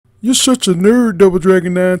You're such a nerd, Double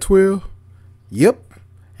Dragon 912. Yep,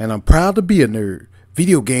 and I'm proud to be a nerd.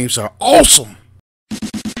 Video games are awesome!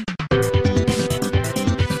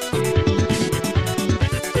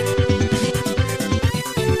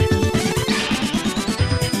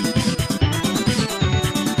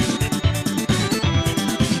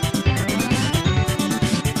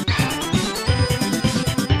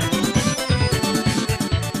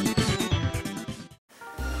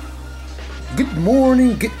 Good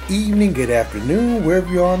morning, good evening, good afternoon,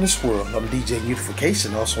 wherever you are in this world. I'm DJ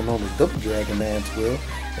Unification, also known as Double Dragon 912.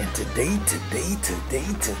 And today,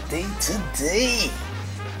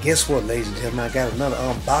 guess what, ladies and gentlemen? I got another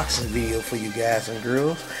unboxing video for you guys and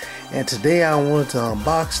girls. And today I wanted to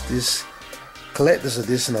unbox this collector's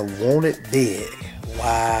edition of Wanted Dead.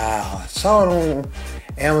 Wow. I saw it on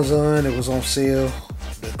Amazon. It was on sale.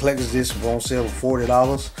 The collector's edition was on sale for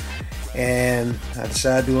 $40. And I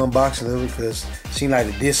decided to do unboxing of it because it seemed like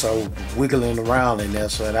the discs are wiggling around in there,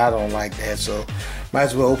 so I don't like that. So might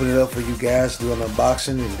as well open it up for you guys, do an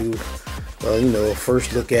unboxing and do, well, you know, a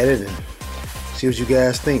first look at it and see what you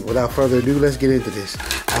guys think. Without further ado, let's get into this.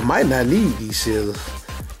 I might not need these seals.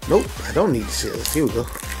 Nope, I don't need the seals. Here we go.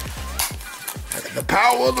 I got the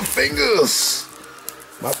power of the fingers.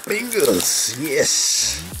 My fingers,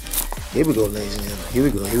 yes. Here we go, ladies and gentlemen. Here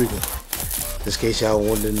we go, here we go. Just in case y'all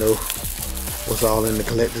wanted to know what's all in the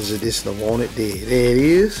collector's edition of Wanted Dead. There it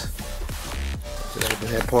is. Let's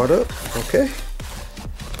open that part up. Okay.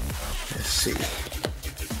 Let's see.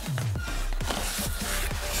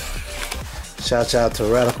 Shout out to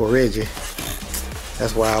Radical Reggie.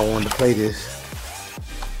 That's why I wanted to play this.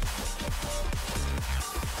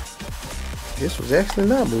 This was actually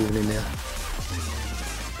not moving in there.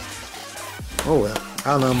 Oh well.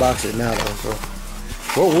 I'll unbox it now though. So.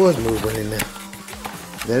 What was moving in there?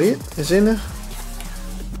 Is that it? It's in there?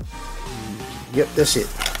 Yep, that's it.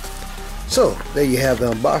 So, there you have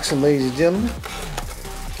the unboxing, ladies and gentlemen.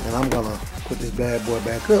 And I'm going to put this bad boy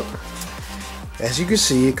back up. As you can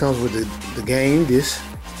see, it comes with the game disc.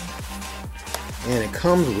 And it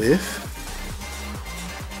comes with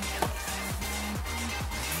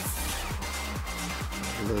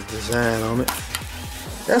a little design on it.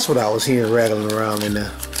 That's what I was hearing rattling around in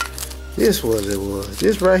there. This was it was.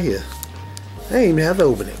 This right here. I ain't even have to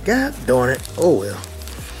open it. God darn it. Oh well.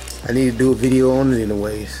 I need to do a video on it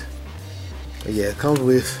anyways. But yeah, it comes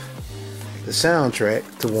with the soundtrack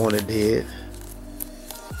to Wanted Dead.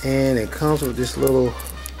 And it comes with this little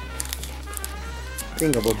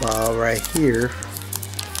thingamabob right here.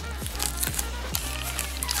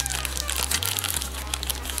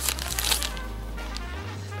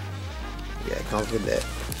 Yeah, it comes with that.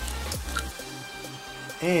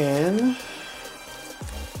 And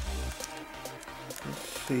let's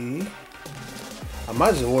see, I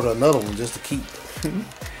might just order another one just to keep.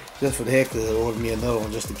 Just for the heck of it, order me another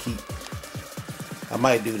one just to keep. I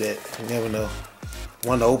might do that. You never know.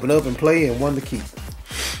 One to open up and play and one to keep.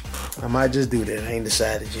 I might just do that. I ain't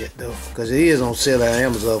decided yet though, because it is on sale at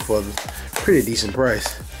Amazon for a pretty decent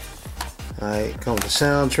price. Alright, it comes with the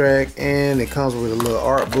soundtrack and it comes with a little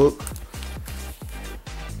art book.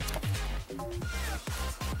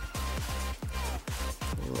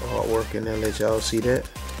 Artwork in there, let y'all see that.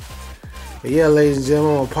 But yeah, ladies and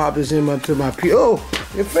gentlemen, I'm gonna pop this into my oh,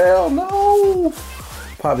 it fell, no!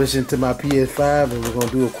 Pop this into my PS5 and we're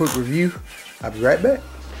gonna do a quick review. I'll be right back.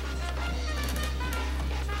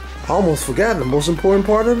 I almost forgot the most important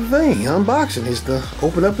part of the thing. Unboxing is to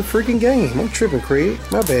open up the freaking game. I'm tripping, Craig.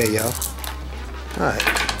 My bad, y'all. Alright,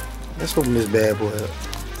 let's open this bad boy up.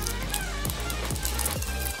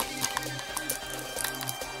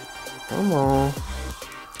 Come on.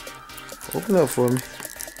 Open up for me.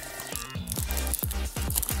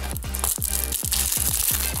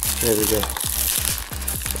 There we go.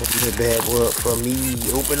 Open the bad boy up for me.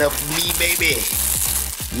 Open up for me, baby.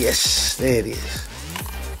 Yes, there it is.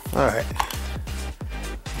 Alright.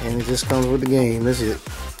 And it just comes with the game. That's it.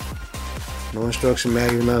 No instruction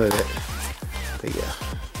manual, none of that. But yeah.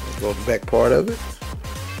 Let's go to the back part of it.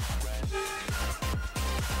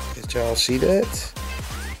 Did y'all see that?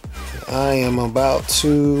 I am about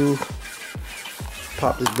to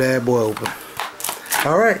pop this bad boy open.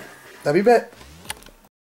 Alright, I'll be back.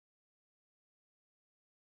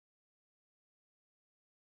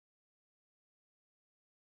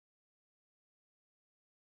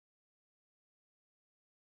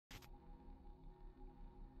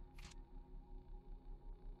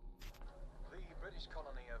 The British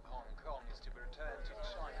colony of Hong Kong is to be returned to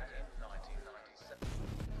China in 1997.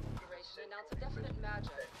 So now it's a definite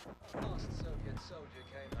merger. Last Soviet soldier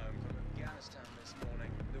came home from Afghanistan this morning.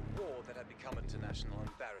 The war that had become international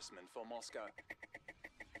embarrassment for Moscow.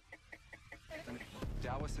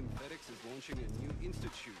 Dower Synthetics is launching a new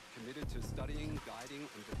institute committed to studying, guiding,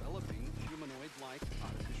 and developing humanoid-like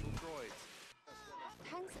artificial droids.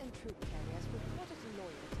 Tanks and troop carriers reportedly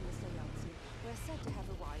loyal to Mr. Yeltsin were said to have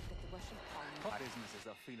arrived at the Russian parliament. Businesses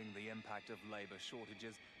are feeling the impact of labor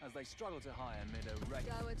shortages as they struggle to hire amid a rate.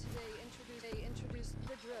 Dower today introduced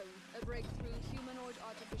the drone, a breakthrough humanoid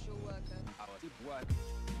artificial worker. Our work.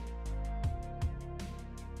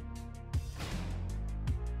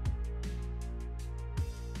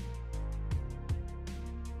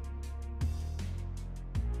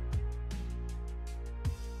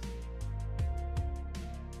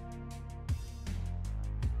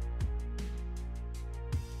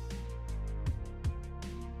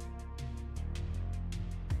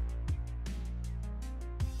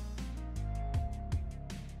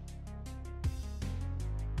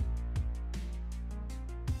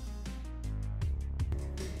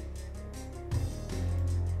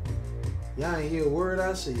 Y'all ain't hear a word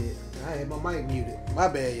I said. I had my mic muted. My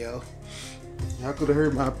bad, y'all. Y'all could have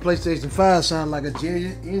heard my PlayStation 5 sound like a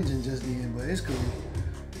jet engine just then, but it's cool.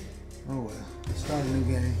 Oh well. Start a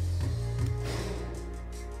new game.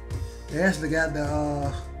 They actually got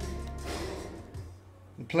the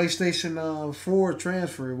PlayStation 4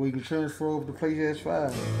 transfer where you can transfer over to PlayStation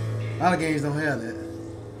 5. A lot of games don't have that.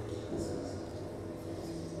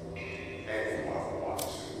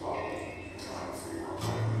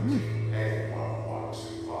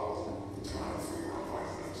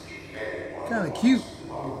 Kind of cute.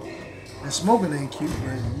 And smoking ain't cute,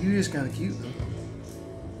 but you is kind of cute though.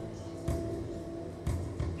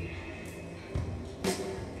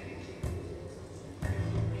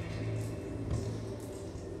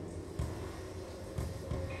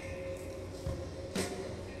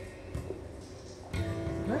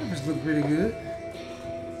 Graphics look pretty good.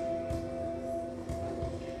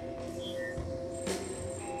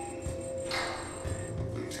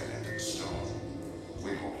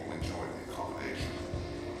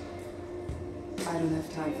 I don't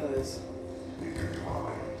have time for this.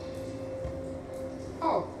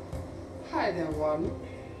 Oh, hi there, Warden.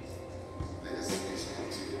 This is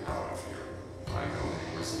to get out of here. I know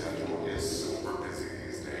your schedule is super busy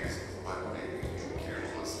these days, but maybe you care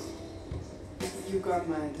to listen. You got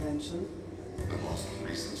my attention. The most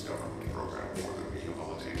recent government program for the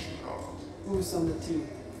rehabilitation of Who's on the team?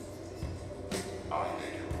 I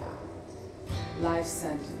beg your pardon. Life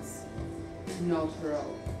sentence. No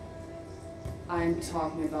parole. I'm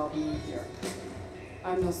talking about me here.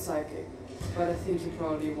 I'm no psychic, but I think you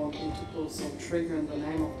probably want me to pull some trigger in the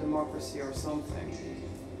name of democracy or something.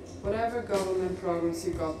 Whatever government programs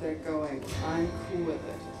you got there going, I'm cool with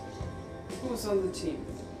it. Who's on the team?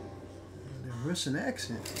 The Russian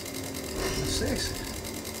accent. That's sexy.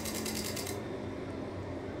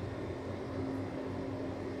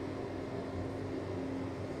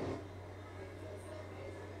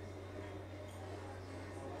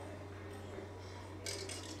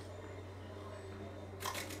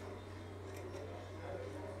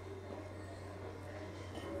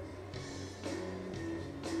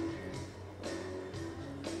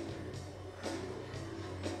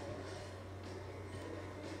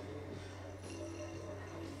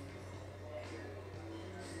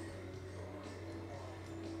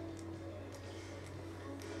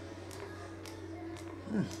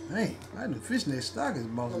 Hey, I had the fishnet stockings,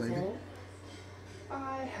 boss lady. Okay.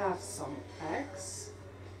 I have some eggs,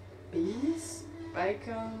 beans,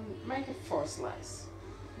 bacon, make it 4 slices.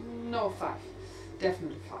 No 5,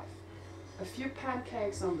 definitely 5. A few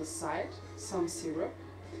pancakes on the side, some syrup,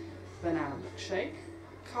 banana milkshake,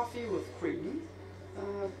 coffee with cream.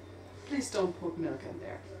 Please don't put milk in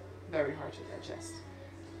there, very hard to digest.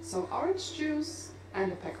 Some orange juice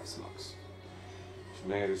and a pack of smokes.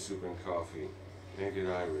 Tomato soup and coffee. Make it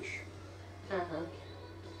Irish. Uh-huh.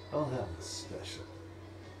 I'll have a special.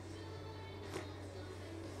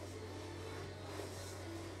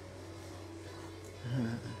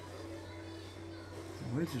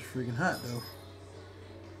 It's just freaking hot though.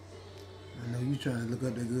 I know you trying to look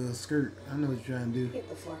up that girl's skirt. I know what you're trying to do. Hit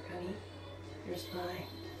the fork, honey. Here's pie.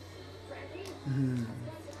 Mm-hmm.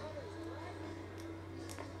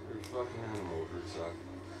 You're a fucking animal, Herzog.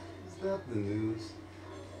 Is that the news?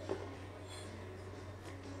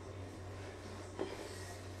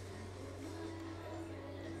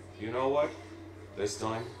 You know what? This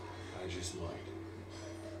time, I just might.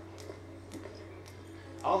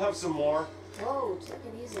 I'll have some more. Whoa, take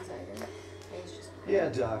it easy, Tiger. Things just... Yeah,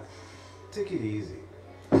 Doc. Take it easy.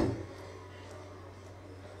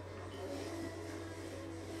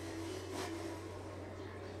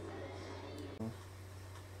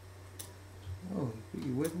 Oh,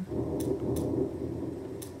 you with me?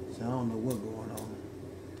 So I don't know what's going on.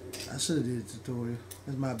 I should have did a tutorial.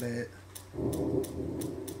 That's my bad.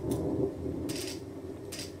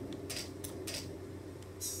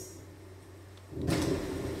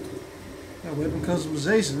 Got weapon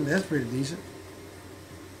customization. That's pretty decent.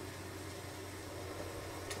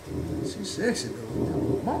 She's sexy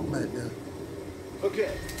though. Mom back there.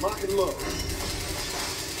 Okay, lock and load.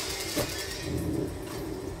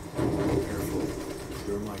 Careful.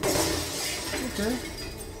 You're my guy. Okay.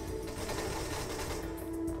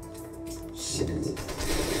 Shit.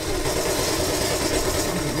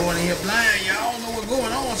 I'm going in here blind. Y'all don't know what's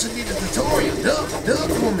going on. So need a tutorial. Duck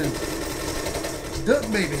woman. Duck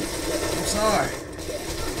baby. I'm sorry.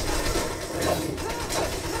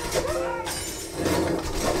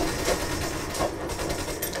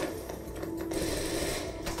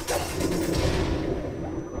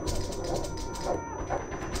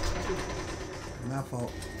 My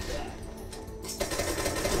fault.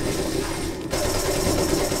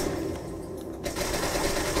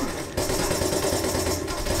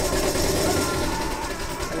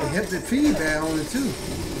 Hey, haptic feedback on it too.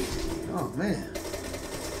 Oh man.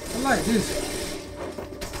 I like this.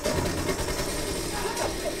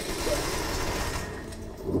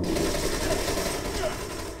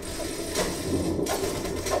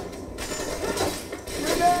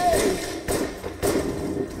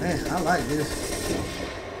 Man, I like this.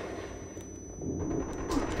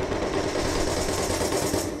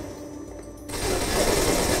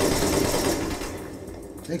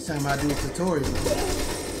 Next time I do a tutorial.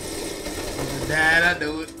 Dad, I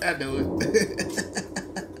do it. I do it.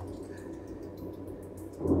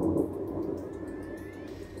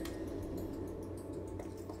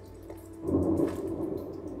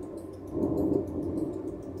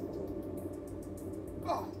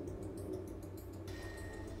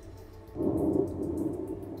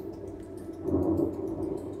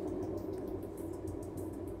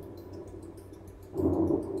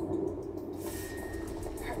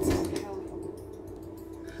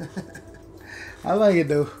 I like it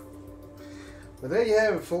though. But there you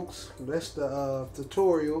have it, folks. That's the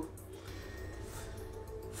tutorial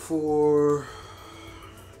for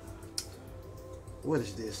what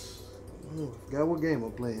is this? I forgot what game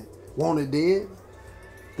I'm playing. Wanted Dead.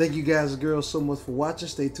 Thank you guys and girls so much for watching.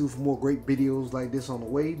 Stay tuned for more great videos like this on the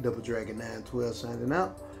way. Double Dragon 912 signing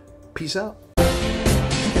out. Peace out.